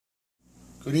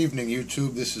Good evening,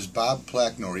 YouTube. This is Bob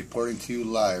Plachno reporting to you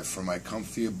live from my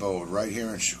comfy abode right here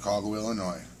in Chicago,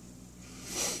 Illinois.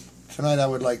 Tonight I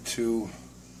would like to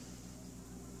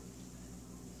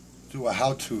do a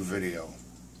how-to video,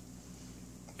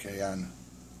 okay, on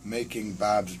making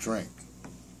Bob's drink,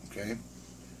 okay?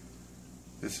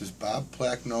 This is Bob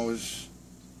Plachno's,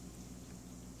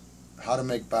 how to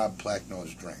make Bob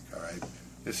Plachno's drink, alright?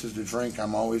 This is the drink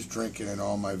I'm always drinking in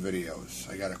all my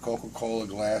videos. I got a Coca-Cola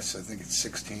glass, I think it's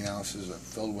 16 ounces,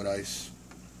 filled with ice.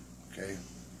 Okay,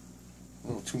 a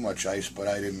little too much ice, but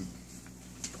I didn't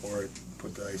pour it,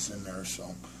 put the ice in there,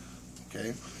 so.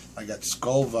 Okay, I got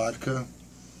Skull vodka.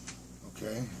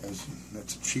 Okay,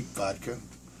 that's a cheap vodka.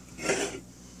 Then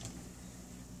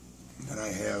I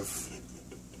have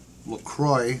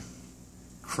LaCroix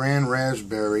Cran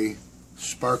Raspberry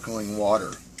Sparkling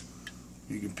Water.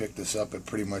 You can pick this up at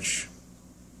pretty much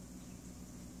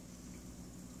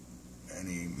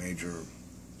any major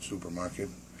supermarket.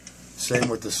 Same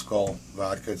with the Skull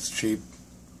vodka. It's cheap.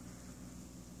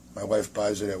 My wife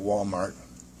buys it at Walmart.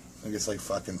 I think it's like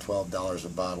fucking $12 a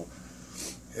bottle.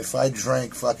 If I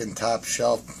drank fucking top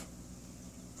shelf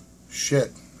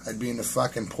shit, I'd be in the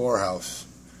fucking poorhouse.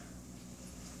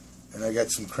 And I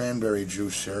got some cranberry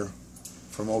juice here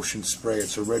from Ocean Spray.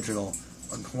 It's original.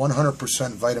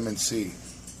 100% vitamin C.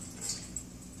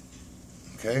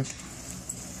 Okay?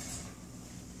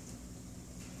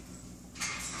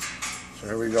 So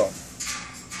here we go.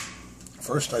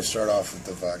 First I start off with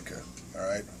the vodka.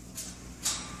 Alright?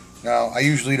 Now, I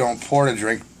usually don't pour the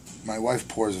drink. My wife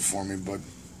pours it for me, but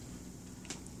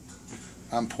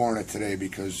I'm pouring it today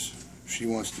because she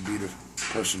wants to be the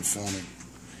person filming.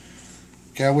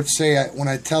 Okay, I would say when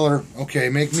I tell her, okay,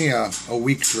 make me a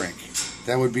weak drink.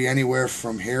 That would be anywhere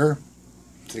from here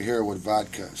to here with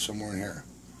vodka, somewhere in here.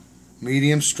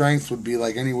 Medium strength would be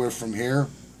like anywhere from here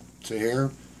to here.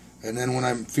 And then when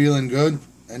I'm feeling good,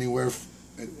 anywhere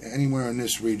in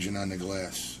this region on the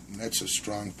glass. And that's a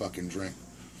strong fucking drink.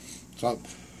 So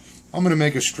I'm going to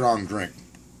make a strong drink.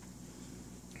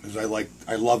 Because I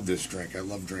love this drink. I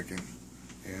love drinking.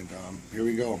 And here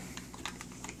we go.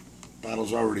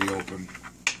 Bottle's already open.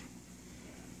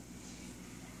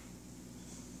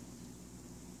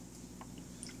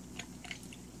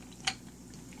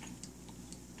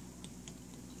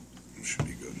 Should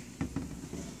be good.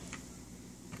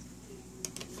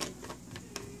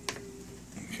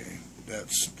 Okay,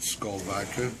 that's Skull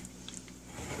vodka.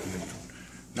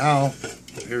 Now,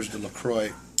 here's the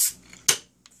LaCroix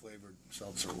flavored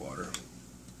seltzer water.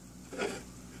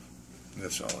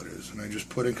 That's all it is. And I just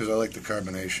put in, because I like the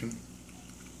carbonation,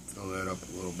 fill that up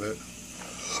a little bit.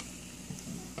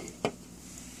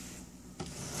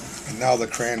 And now the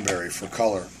cranberry for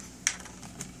color.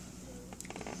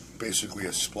 Basically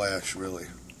a splash, really.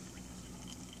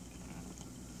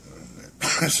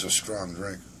 It's a strong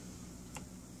drink.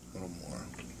 A little more.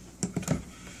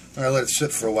 I let it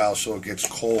sit for a while so it gets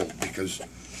cold, because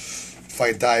if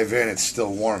I dive in, it's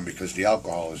still warm because the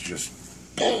alcohol is just,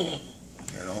 you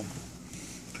know.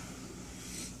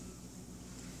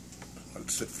 Let it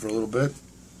sit for a little bit.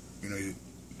 You know,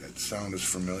 that sound is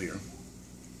familiar.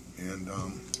 And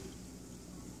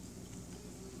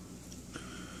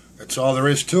that's all there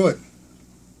is to it.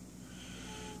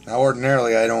 Now,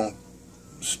 ordinarily, I don't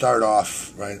start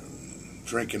off right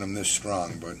drinking them this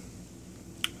strong, but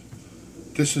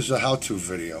this is a how-to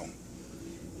video.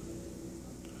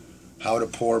 How to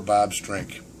pour Bob's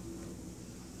drink.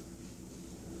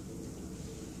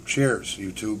 Cheers,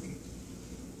 YouTube.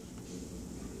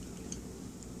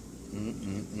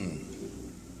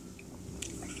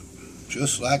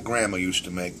 Just like Grandma used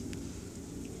to make.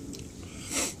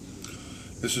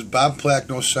 This is Bob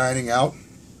Plachno signing out.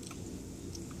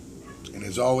 And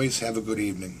as always, have a good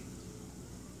evening.